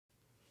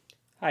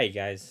Hi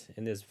guys,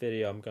 in this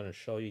video I'm going to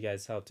show you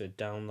guys how to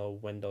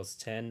download Windows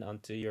 10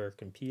 onto your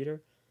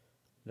computer.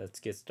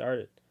 Let's get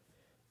started.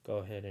 Go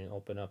ahead and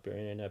open up your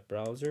internet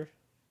browser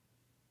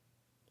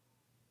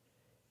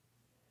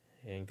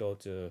and go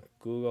to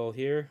Google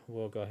here.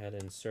 We'll go ahead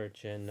and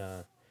search in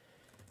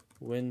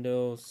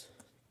Windows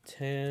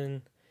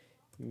 10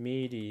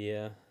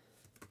 Media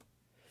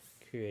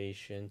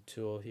Creation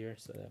Tool here.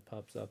 So that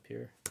pops up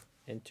here.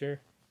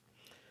 Enter.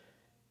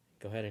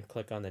 Go ahead and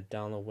click on the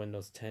download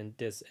Windows 10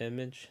 disk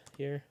image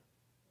here.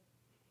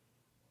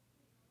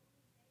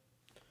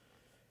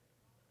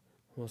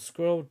 We'll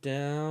scroll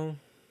down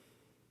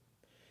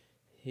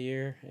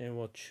here and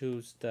we'll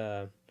choose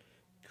the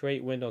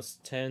Create Windows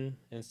 10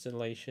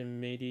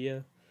 installation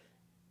media.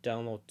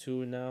 Download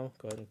to now.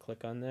 Go ahead and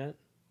click on that.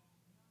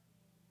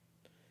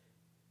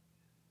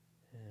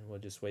 And we'll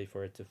just wait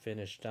for it to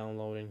finish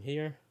downloading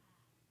here.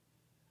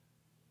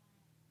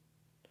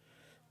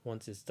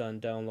 Once it's done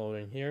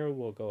downloading here,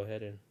 we'll go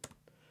ahead and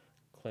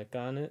click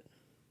on it.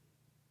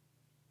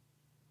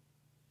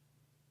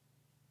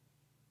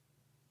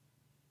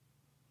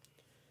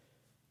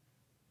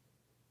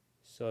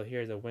 So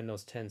here the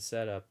Windows 10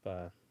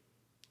 setup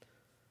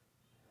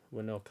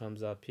window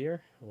comes up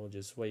here. We'll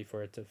just wait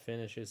for it to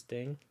finish its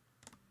thing.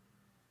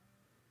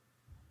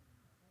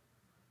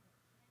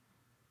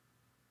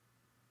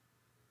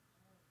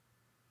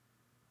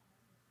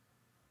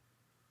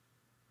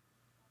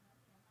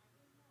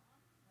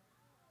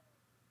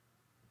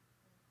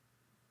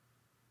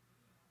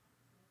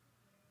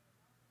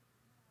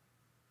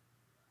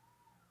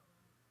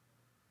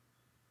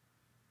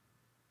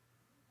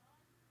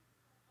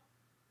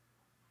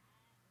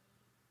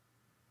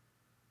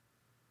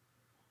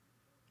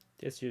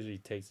 This usually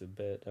takes a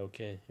bit.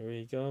 Okay, here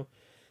we go.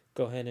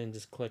 Go ahead and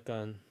just click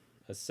on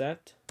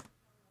Accept.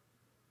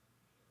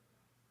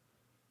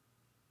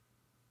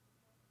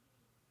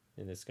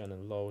 And it's going to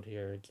load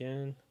here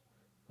again.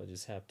 We'll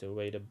just have to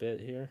wait a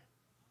bit here.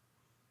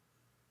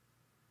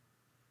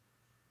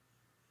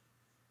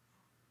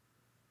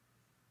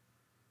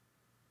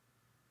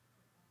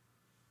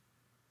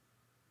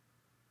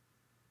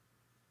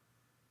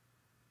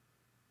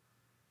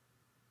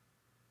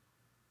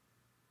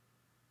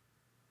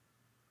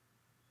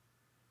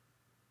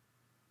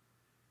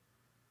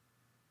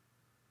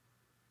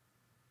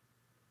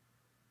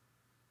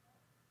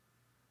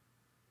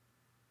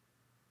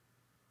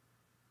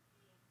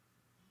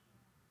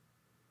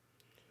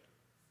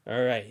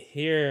 Alright,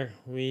 here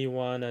we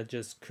want to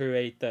just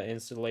create the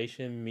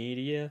installation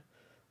media.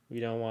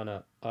 We don't want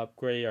to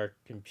upgrade our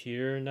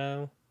computer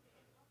now.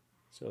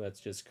 So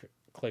let's just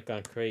click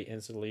on Create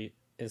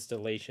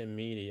Installation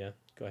Media.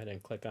 Go ahead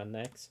and click on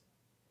Next.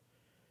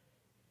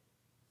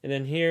 And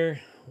then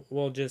here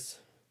we'll just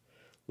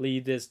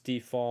leave this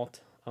default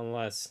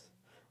unless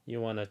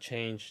you want to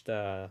change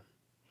the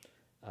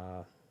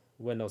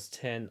Windows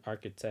 10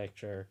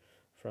 architecture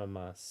from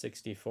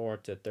 64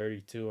 to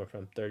 32 or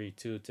from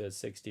 32 to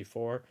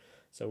 64.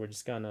 So we're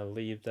just going to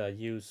leave the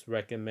use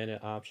recommended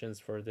options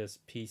for this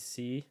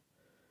PC.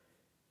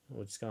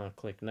 We're just going to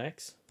click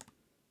Next.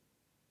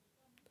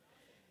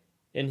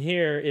 In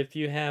here, if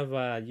you have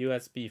a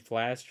USB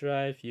flash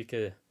drive, you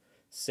could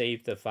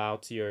save the file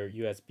to your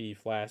USB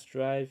flash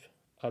drive.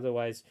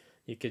 Otherwise,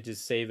 you could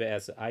just save it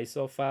as an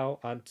ISO file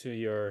onto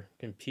your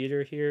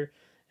computer here,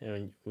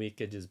 and we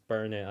could just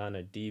burn it on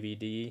a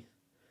DVD.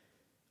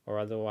 Or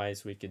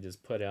otherwise, we could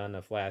just put it on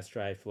a flash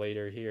drive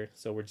later here.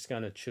 So we're just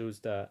going to choose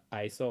the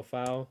ISO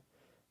file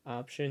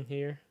option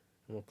here.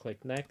 And we'll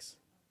click Next.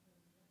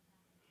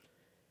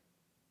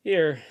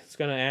 Here, it's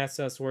going to ask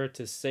us where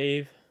to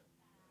save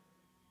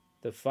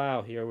the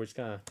file here. We're just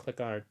going to click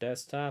on our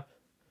desktop.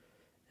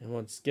 And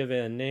we'll just give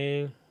it a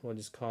name. We'll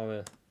just call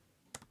it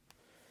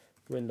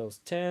Windows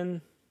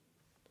 10.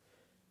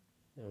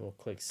 And we'll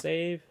click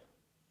Save.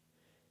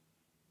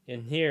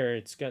 In here,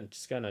 it's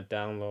just going to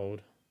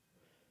download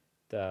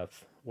the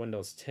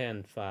Windows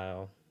 10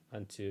 file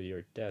onto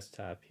your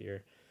desktop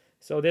here.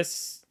 So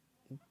this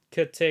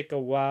could take a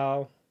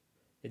while.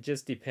 It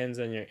just depends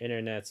on your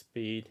internet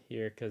speed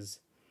here, because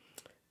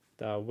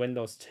the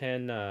Windows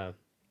 10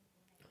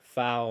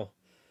 file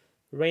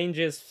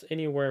ranges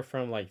anywhere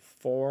from like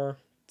 4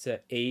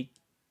 to 8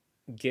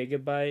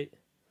 gigabyte.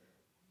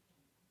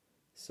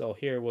 So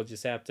here we'll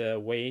just have to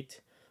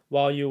wait.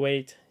 While you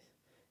wait,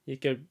 you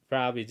could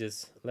probably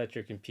just let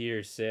your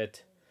computer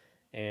sit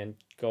and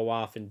go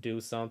off and do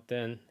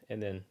something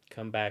and then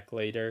come back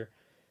later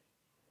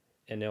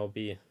and it'll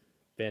be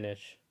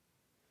finished.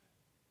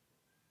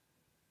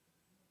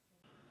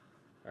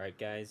 Alright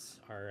guys,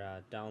 our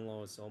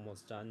download is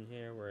almost done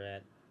here. We're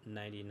at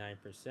 99%.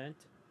 We're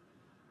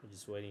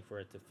just waiting for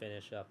it to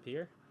finish up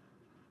here.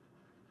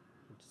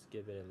 We'll just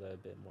give it a little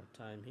bit more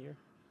time here.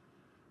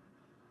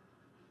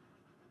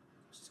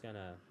 Just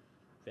gonna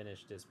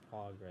finish this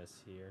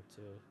progress here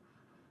too.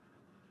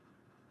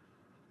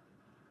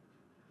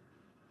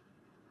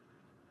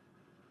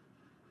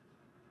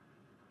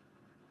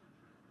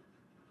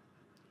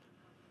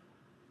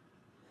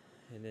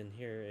 And then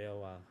here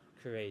it'll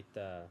create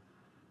the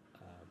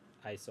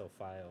ISO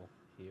file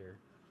here.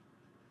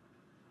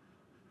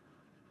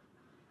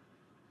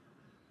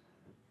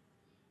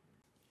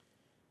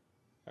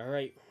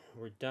 Alright,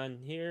 we're done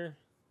here.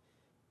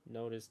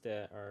 Notice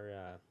that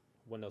our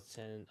Windows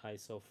 10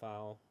 ISO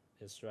file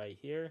is right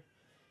here.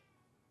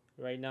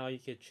 Right now you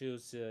could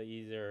choose to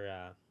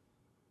either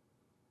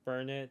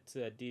burn it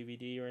to a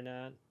DVD or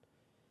not.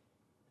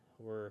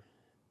 We're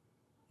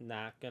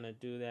not gonna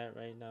do that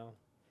right now.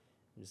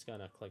 I'm just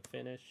gonna click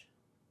finish.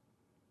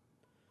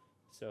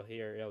 So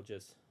here it'll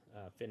just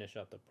finish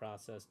up the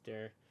process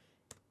there.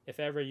 If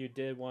ever you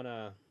did want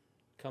to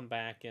come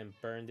back and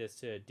burn this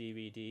to a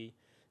DVD,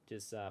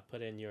 just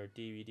put in your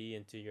DVD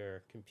into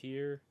your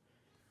computer,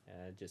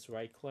 just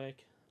right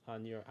click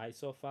on your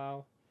ISO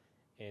file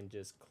and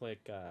just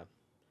click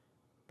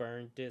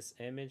burn this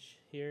image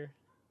here,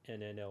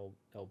 and then it'll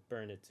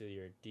burn it to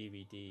your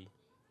DVD.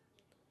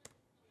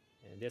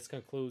 And this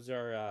concludes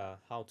our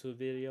how-to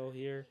video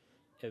here.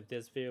 If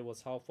this video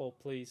was helpful,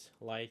 please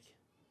like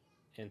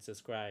and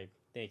subscribe.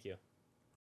 Thank you.